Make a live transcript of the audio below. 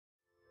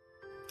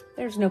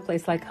There's no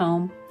place like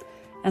home,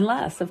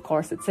 unless, of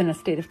course, it's in a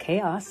state of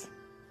chaos.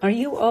 Are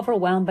you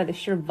overwhelmed by the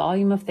sheer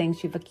volume of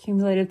things you've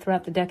accumulated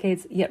throughout the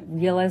decades, yet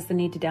realize the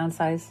need to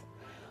downsize?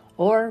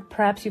 Or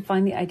perhaps you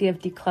find the idea of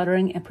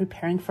decluttering and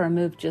preparing for a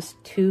move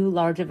just too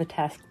large of a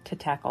task to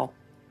tackle.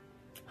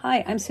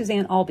 Hi, I'm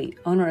Suzanne Albee,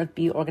 owner of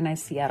Be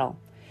Organized Seattle.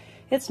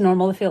 It's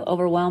normal to feel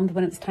overwhelmed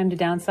when it's time to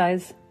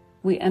downsize.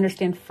 We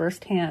understand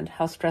firsthand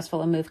how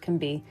stressful a move can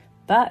be,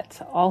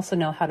 but also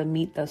know how to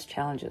meet those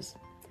challenges.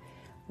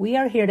 We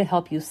are here to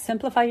help you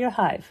simplify your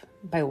hive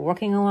by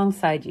working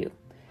alongside you.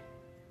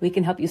 We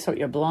can help you sort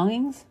your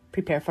belongings,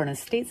 prepare for an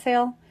estate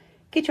sale,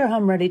 get your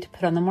home ready to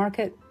put on the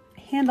market,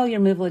 handle your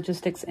move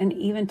logistics, and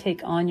even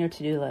take on your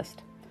to-do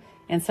list.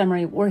 In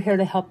summary, we're here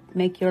to help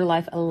make your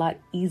life a lot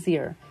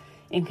easier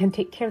and can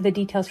take care of the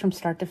details from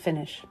start to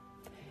finish.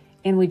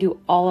 And we do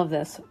all of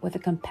this with a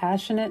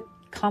compassionate,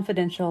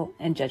 confidential,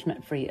 and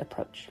judgment-free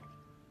approach.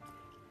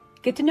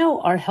 Get to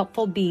know our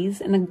helpful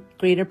bees in the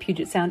greater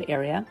Puget Sound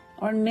area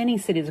or in many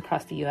cities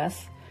across the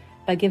U.S.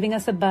 by giving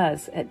us a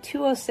buzz at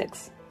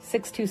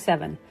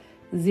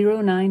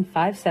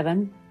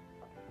 206-627-0957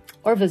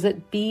 or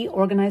visit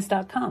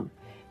beeorganized.com.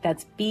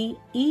 That's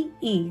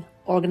BEE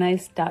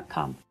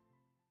organized.com.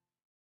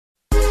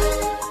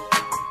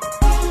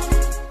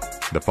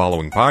 The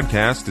following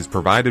podcast is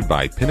provided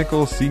by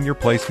Pinnacle Senior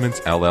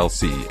Placements,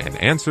 LLC and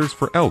Answers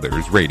for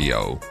Elders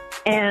Radio.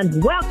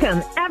 And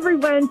welcome,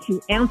 everyone,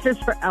 to Answers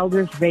for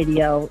Elders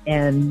Radio.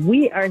 And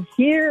we are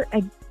here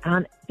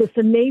on this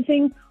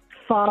amazing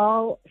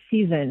fall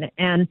season.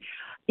 And,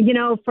 you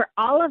know, for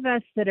all of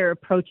us that are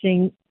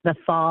approaching the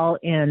fall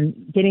and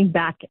getting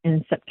back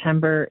in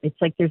September, it's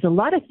like there's a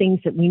lot of things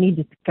that we need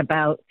to think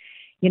about.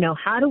 You know,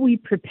 how do we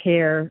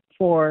prepare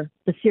for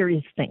the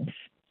serious things?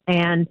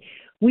 And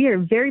we are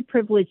very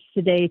privileged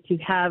today to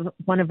have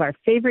one of our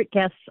favorite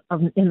guests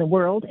in the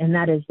world, and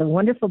that is the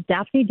wonderful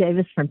Daphne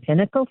Davis from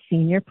Pinnacle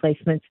Senior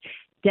Placements.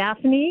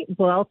 Daphne,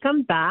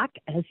 welcome back.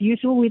 As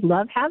usual, we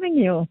love having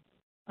you.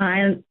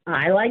 I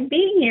like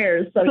being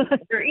here, so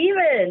you're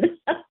even.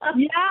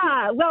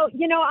 Yeah, well,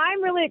 you know,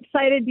 I'm really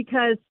excited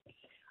because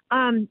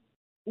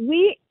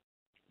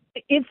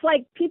it's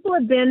like people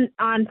have been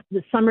on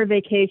the summer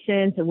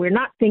vacations and we're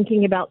not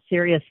thinking about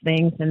serious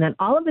things, and then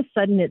all of a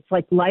sudden it's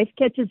like life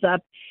catches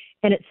up.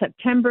 And it's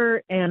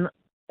September, and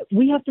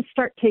we have to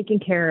start taking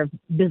care of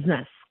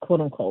business, quote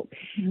unquote.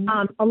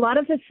 Mm-hmm. A lot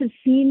of us have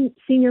seen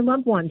senior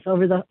loved ones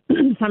over the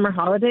summer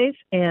holidays,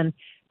 and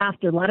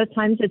after a lot of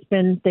times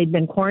they've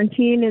been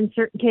quarantined in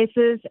certain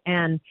cases.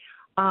 And,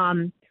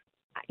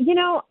 you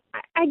know,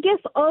 I guess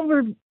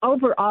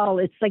overall,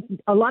 it's like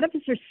a lot of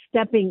us are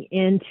stepping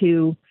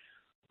into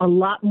a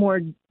lot more,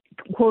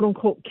 quote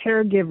unquote,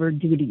 caregiver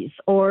duties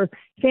or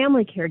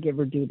family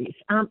caregiver duties.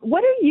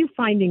 What are you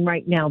finding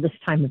right now this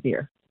time of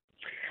year?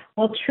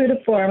 Well, true to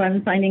form,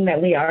 I'm finding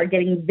that we are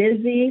getting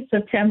busy.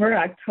 September,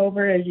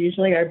 October is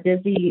usually our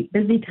busy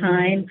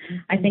time.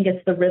 I think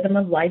it's the rhythm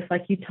of life,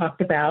 like you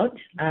talked about.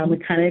 We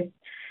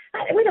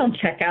don't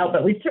check out,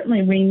 but we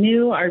certainly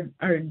renew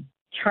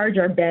charge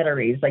our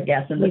batteries, I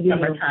guess, in the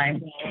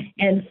summertime.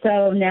 And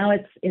so now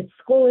it's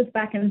school is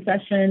back in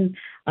session.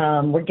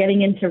 We're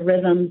getting into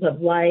rhythms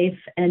of life.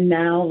 And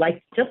now,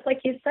 just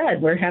like you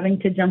said, we're having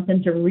to jump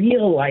into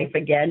real life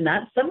again,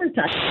 not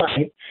summertime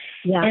life.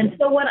 Yeah. And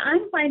so what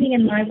I'm finding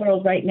in my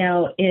world right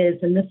now is,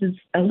 and this is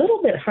a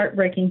little bit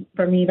heartbreaking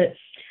for me, but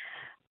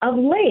of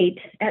late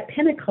at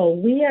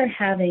Pinnacle, we are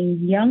having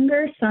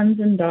younger sons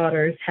and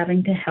daughters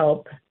having to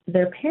help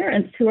their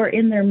parents who are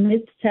in their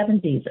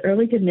mid-70s,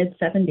 early to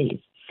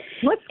mid-70s.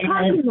 What's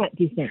causing that,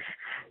 do you think?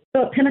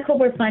 So at Pinnacle,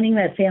 we're finding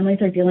that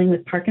families are dealing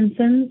with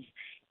Parkinson's,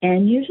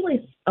 and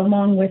usually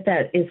along with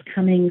that is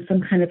coming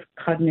some kind of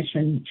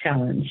cognition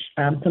challenge,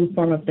 some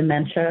form of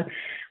dementia.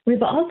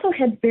 We've also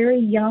had very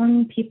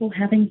young people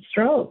having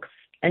strokes,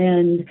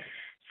 and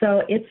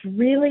so it's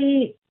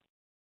really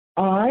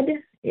odd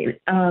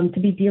to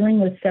be dealing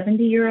with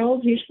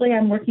 70-year-olds. Usually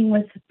I'm working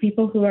with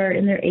people who are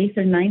in their 8th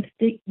or 9th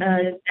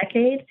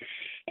decade.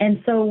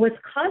 And so what's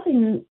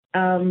causing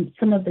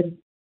some of the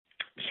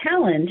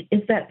challenge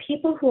is that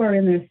people who are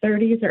in their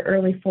 30s or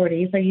early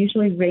 40s are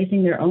usually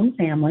raising their own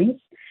families,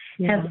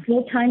 have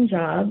full-time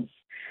jobs,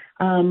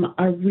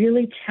 are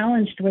really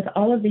challenged with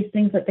all of these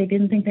things that they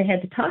didn't think they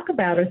had to talk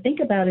about or think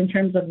about in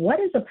terms of what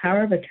is a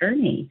power of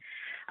attorney?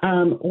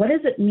 What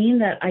does it mean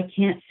that I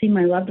can't see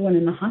my loved one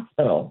in the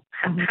hospital?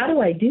 How do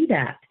I do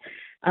that?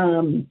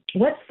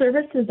 What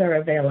services are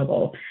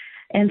available?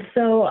 And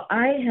so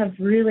I have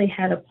really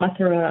had a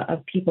plethora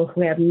of people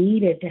who have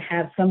needed to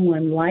have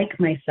someone like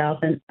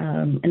myself, an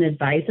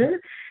advisor,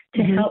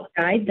 to help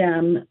guide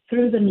them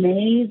through the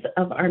maze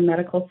of our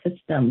medical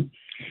system.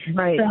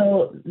 Right.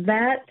 So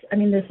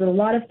there's a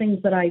lot of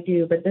things that I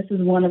do, but this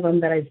is one of them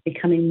that is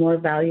becoming more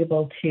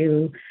valuable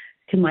to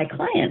my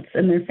clients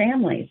and their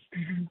families.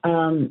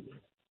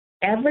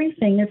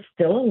 Everything is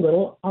still a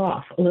little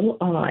off, a little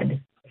odd.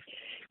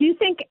 Do you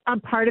think a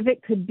part of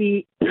it could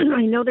be,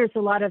 I know there's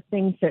a lot of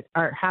things that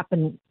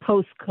happen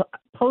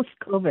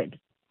post-COVID.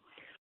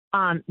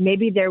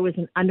 Maybe there was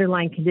an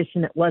underlying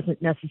condition that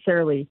wasn't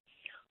necessarily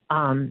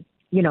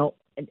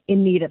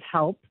in need of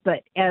help.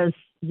 But as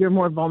you're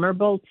more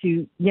vulnerable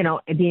to,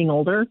 being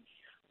older,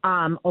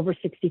 over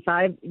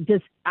 65,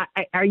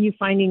 are you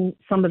finding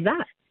some of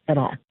that at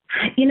all?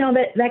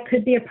 That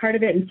could be a part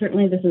of it, and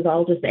certainly this is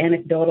all just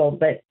anecdotal,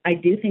 but I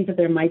do think that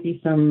there might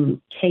be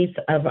some case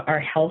of our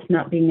health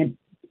not being,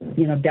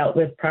 dealt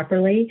with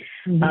properly.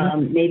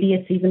 Mm-hmm. Maybe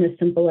it's even as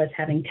simple as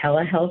having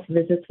telehealth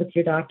visits with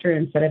your doctor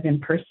instead of in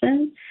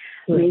person.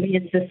 Mm-hmm. Maybe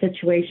it's the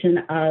situation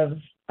of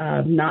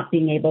not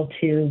being able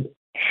to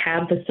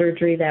have the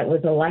surgery that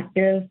was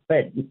elective,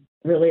 but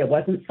really it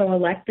wasn't so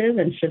elective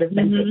and should have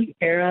been Mm-hmm. taken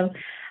care of.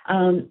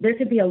 There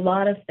could be a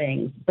lot of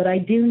things, but I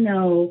do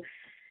know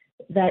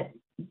that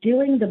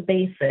doing the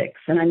basics,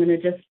 and I'm going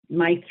to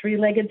my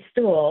three-legged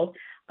stool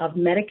of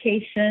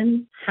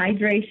medication,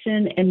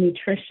 hydration, and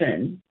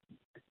nutrition.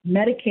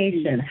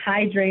 Medication,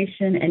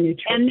 hydration, and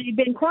nutrition. And they've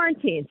been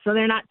quarantined, so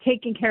they're not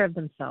taking care of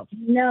themselves.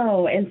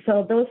 No, and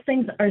so those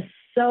things are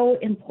so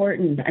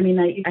important. I mean,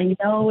 I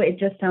know it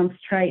just sounds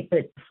trite,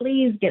 but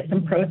please get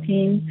some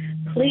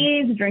protein,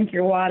 please drink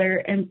your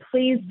water, and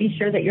please be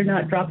sure that you're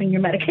not dropping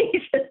your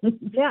medication.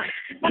 Yeah,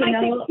 and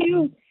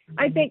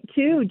I think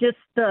too, just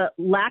the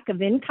lack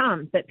of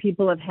income that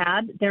people have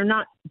had, they're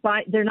not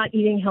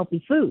eating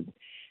healthy food.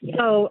 Yeah.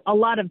 So a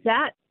lot of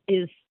that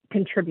is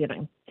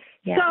contributing.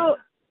 Yeah. So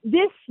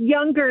this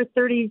younger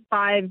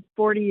 35,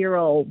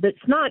 40-year-old, it's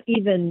not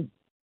even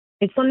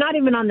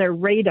on their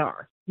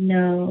radar.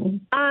 No.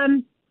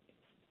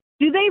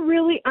 Do they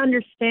really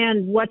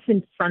understand what's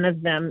in front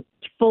of them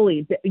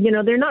fully?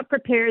 They're not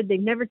prepared. They've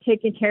never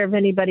taken care of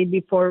anybody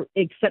before,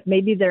 except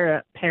maybe they're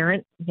a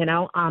parent,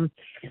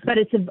 but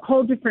it's a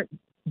whole different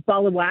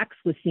ball of wax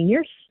with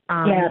seniors.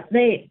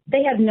 They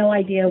have no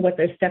idea what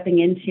they're stepping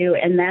into.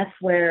 And that's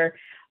where,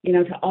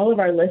 to all of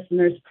our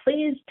listeners,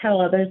 please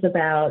tell others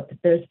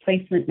there's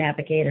placement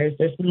navigators,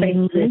 there's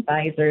placement Mm-hmm.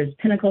 advisors.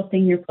 Pinnacle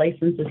Senior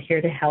Placements is here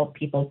to help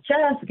people.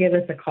 Just give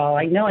us a call.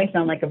 I know I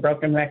sound like a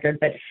broken record,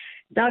 but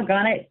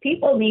doggone it,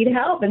 people need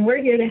help, and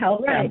we're here to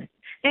help them.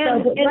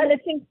 And the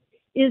thing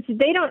is,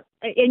 they don't,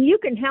 and you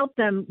can help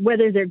them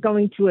whether they're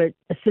going to a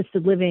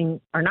assisted living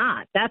or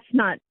not. That's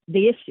not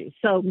the issue.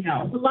 So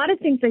No. A lot of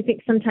things I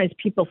think sometimes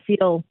people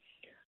feel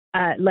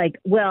I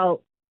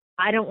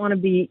don't want to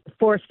be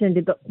forced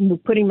into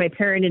putting my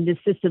parent into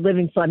assisted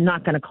living, so I'm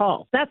not going to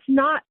call. That's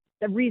not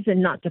the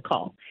reason not to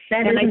call.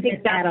 And I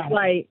think that's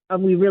why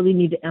we really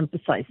need to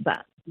emphasize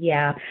that.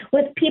 Yeah.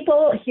 With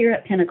people here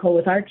at Pinnacle,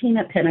 with our team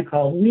at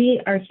Pinnacle, we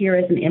are here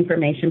as an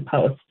information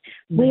post.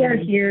 We are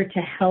here to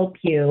help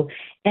you.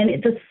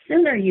 And the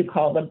sooner you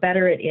call, the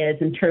better it is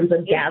in terms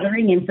of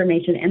gathering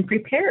information and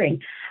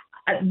preparing.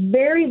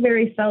 Very,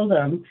 very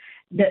seldom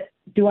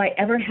do I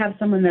ever have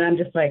someone that I'm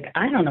just like,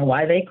 I don't know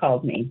why they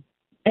called me.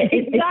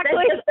 Exactly.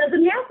 That just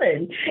doesn't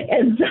happen.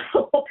 And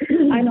so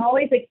I'm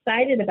always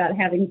excited about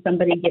having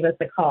somebody give us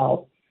a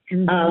call.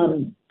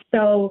 Mm-hmm.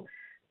 So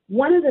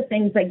one of the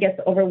things that gets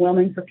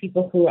overwhelming for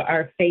people who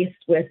are faced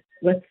with,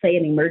 let's say,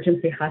 an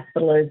emergency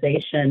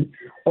hospitalization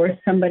or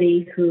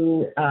somebody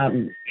who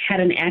had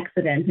an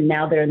accident and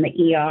now they're in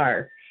the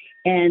ER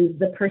and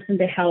the person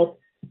to help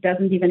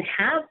doesn't even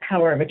have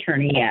power of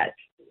attorney yet.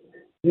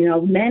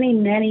 Many,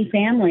 many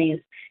families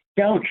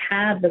don't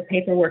have the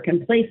paperwork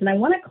in place. And I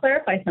want to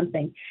clarify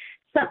something.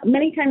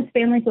 Many times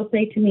families will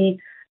say to me,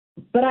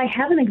 but I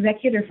have an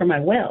executor for my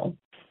will.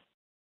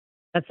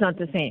 That's not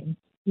the same.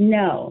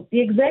 No,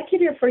 the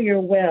executor for your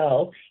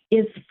will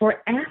is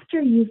for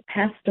after you've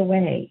passed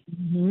away.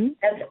 Mm-hmm.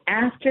 That's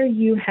after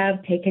you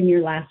have taken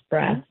your last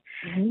breath.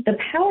 Mm-hmm. The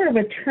power of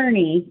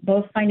attorney,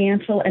 both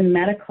financial and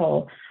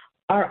medical,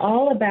 are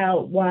all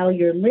about while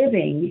you're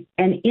living,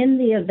 and in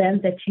the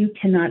event that you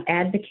cannot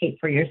advocate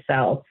for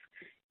yourself,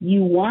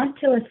 you want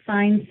to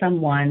assign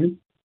someone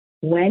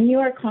when you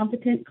are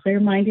competent,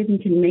 clear-minded,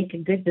 and can make a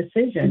good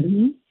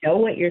decision, know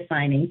what you're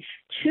signing,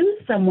 choose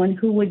someone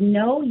who would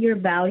know your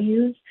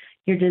values,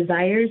 your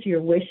desires,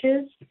 your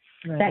wishes,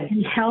 that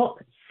can help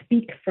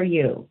speak for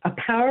you. A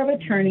power of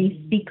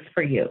attorney speaks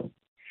for you.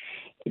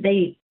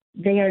 They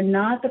are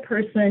not the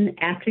person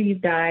after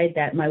you've died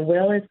that my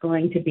will is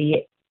going to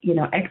be,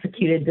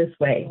 executed this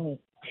way.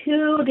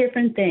 Two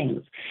different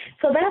things.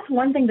 So that's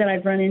one thing that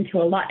I've run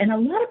into a lot. And a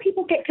lot of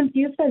people get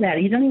confused by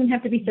that. You don't even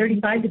have to be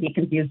 35 to be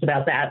confused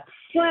about that.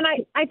 Well,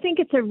 and I think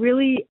it's a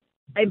really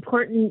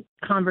important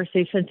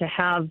conversation to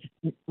have,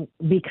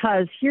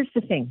 because here's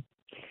the thing.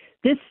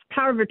 This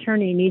power of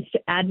attorney needs to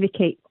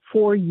advocate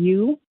for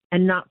you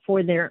and not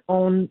for their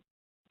own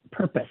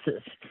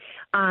purposes.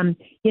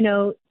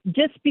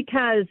 Just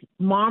because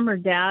mom or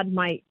dad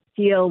might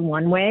feel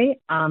one way,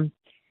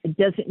 it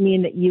doesn't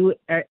mean that you,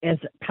 as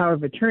a power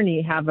of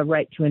attorney, have a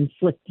right to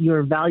inflict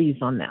your values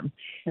on them.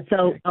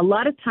 So a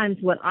lot of times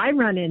what I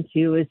run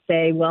into is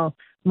say, well,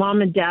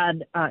 mom and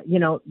dad,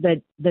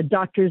 the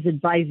doctor's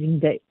advising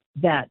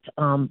that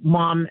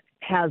mom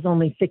has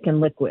only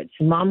thickened liquids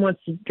and mom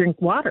wants to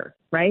drink water,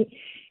 right?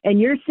 And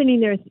you're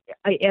sitting there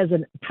as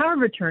a power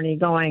of attorney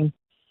going,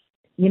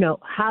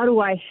 how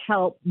do I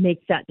help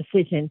make that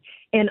decision?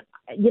 And,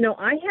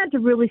 I had to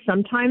really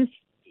sometimes,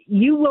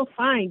 you will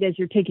find as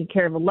you're taking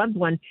care of a loved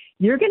one,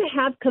 you're going to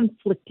have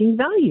conflicting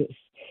values.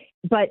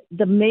 But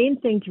the main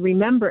thing to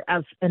remember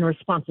as a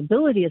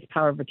responsibility as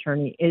power of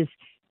attorney is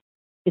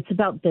it's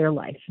about their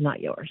life, not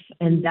yours.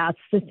 And that's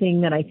the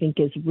thing that I think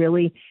is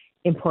really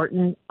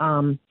important,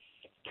 to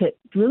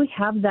really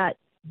have that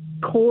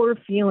core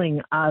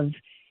feeling of,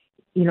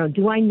 you know,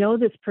 do I know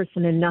this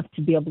person enough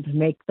to be able to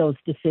make those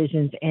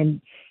decisions? And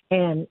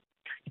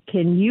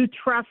can you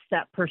trust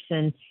that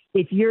person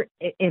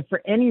if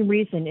for any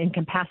reason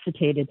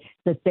incapacitated,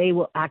 that they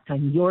will act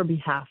on your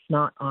behalf,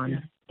 not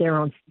on their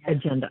own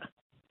agenda?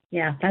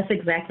 Yeah, that's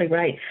exactly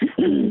right.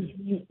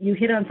 You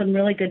hit on some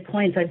really good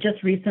points. I've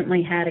just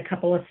recently had a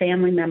couple of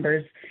family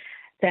members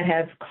that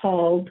have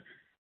called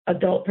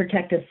Adult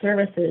Protective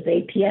Services,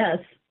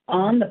 APS,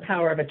 on the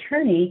power of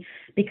attorney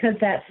because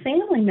that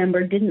family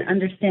member didn't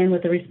understand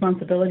what the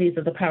responsibilities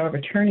of the power of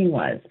attorney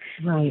was.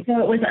 Right.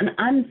 So it was an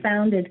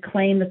unfounded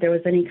claim that there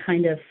was any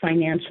kind of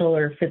financial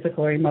or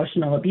physical or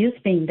emotional abuse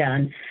being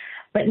done.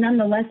 But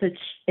nonetheless, it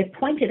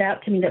pointed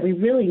out to me that we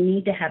really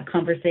need to have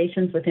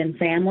conversations within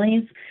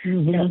families,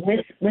 you know,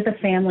 with a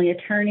family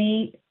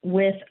attorney,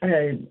 with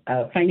a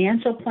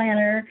financial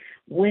planner,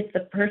 with the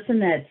person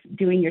that's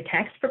doing your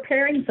tax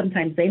preparing.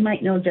 Sometimes they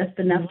might know just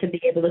enough to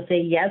be able to say,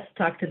 yes,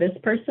 talk to this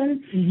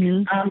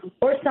person,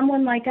 or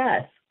someone like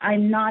us.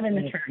 I'm not an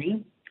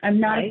attorney. I'm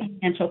not a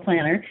financial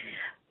planner,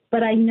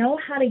 but I know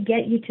how to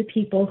get you to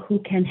people who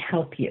can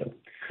help you.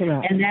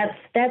 Correct. And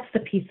that's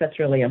the piece that's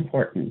really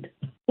important.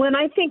 Well, and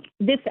I think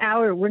this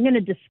hour we're going to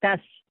discuss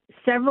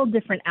several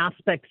different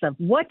aspects of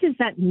what does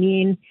that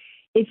mean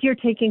if you're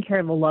taking care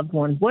of a loved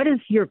one. What is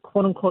your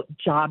quote-unquote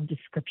job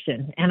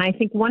description? And I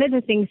think one of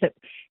the things that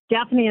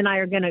Daphne and I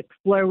are going to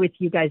explore with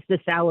you guys this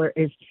hour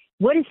is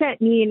what does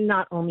that mean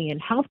not only in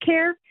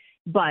healthcare,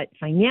 but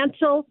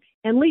financial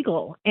and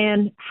legal?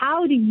 And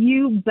how do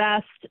you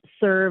best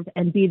serve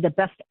and be the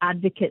best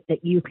advocate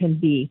that you can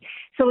be?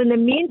 So in the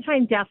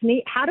meantime,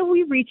 Daphne, how do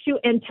we reach you?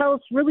 And tell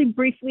us really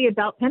briefly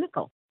about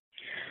Pinnacle.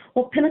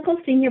 Well, Pinnacle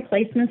Senior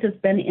Placements has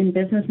been in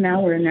business now.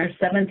 We're in our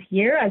 7th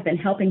year. I've been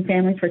helping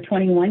families for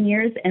 21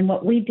 years, and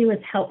what we do is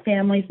help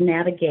families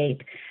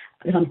navigate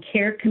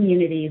care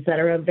communities that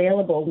are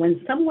available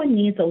when someone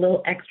needs a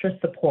little extra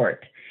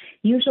support.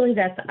 Usually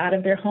that's out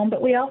of their home,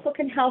 but we also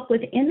can help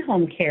with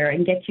in-home care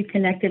and get you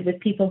connected with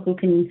people who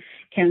can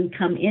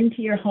come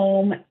into your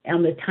home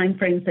on the time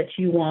frames that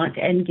you want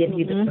and give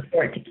you the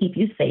support to keep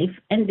you safe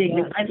and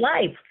dignified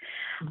life.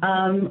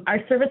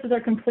 Our services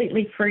are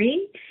completely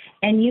free,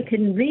 and you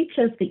can reach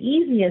us the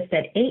easiest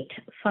at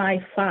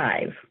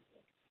 855.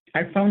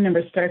 Our phone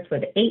number starts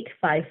with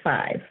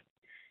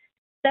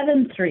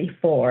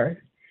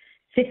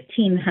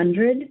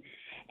 855-734-1500.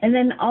 And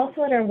then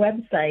also at our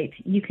website,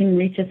 you can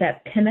reach us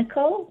at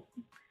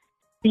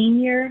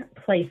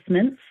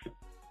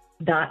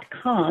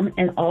pinnacleseniorplacements.com,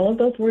 and all of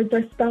those words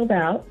are spelled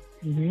out.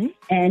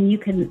 And you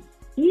can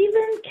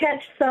even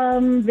catch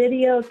some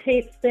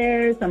videotapes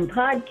there, some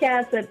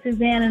podcasts that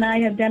Suzanne and I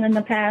have done in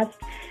the past.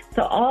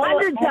 So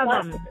hundreds of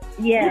them.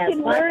 Yeah, you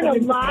can learn a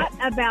lot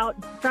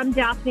from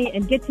Daphne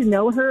and get to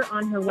know her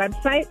on her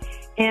website.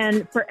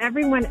 And for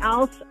everyone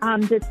else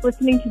that's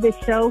listening to this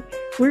show,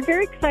 we're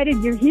very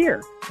excited you're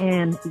here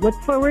and look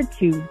forward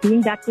to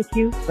being back with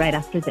you right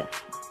after this.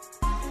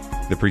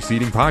 The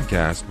preceding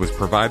podcast was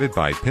provided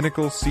by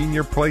Pinnacle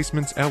Senior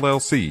Placements,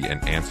 LLC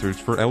and Answers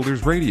for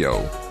Elders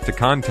Radio. To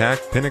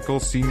contact Pinnacle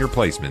Senior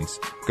Placements,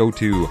 go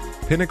to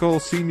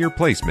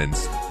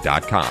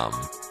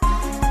pinnacleseniorplacements.com.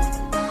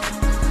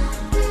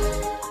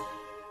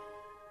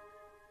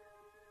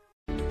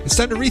 It's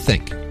time to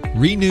rethink,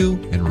 renew,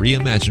 and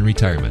reimagine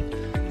retirement.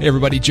 Hey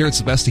everybody, Jared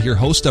Sylvester here,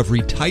 host of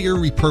Retire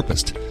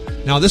Repurposed.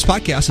 Now, this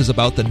podcast is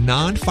about the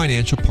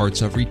non-financial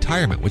parts of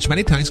retirement, which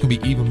many times can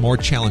be even more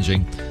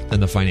challenging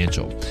than the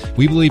financial.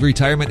 We believe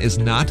retirement is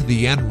not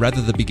the end,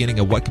 rather the beginning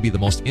of what could be the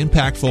most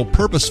impactful,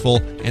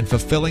 purposeful, and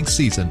fulfilling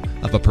season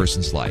of a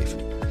person's life.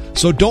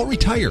 So don't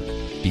retire,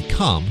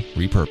 become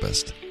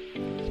repurposed.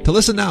 To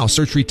listen now,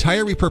 search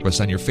Retire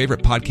Repurposed on your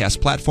favorite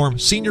podcast platform,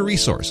 Senior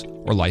Resource,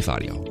 or Life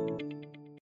Audio.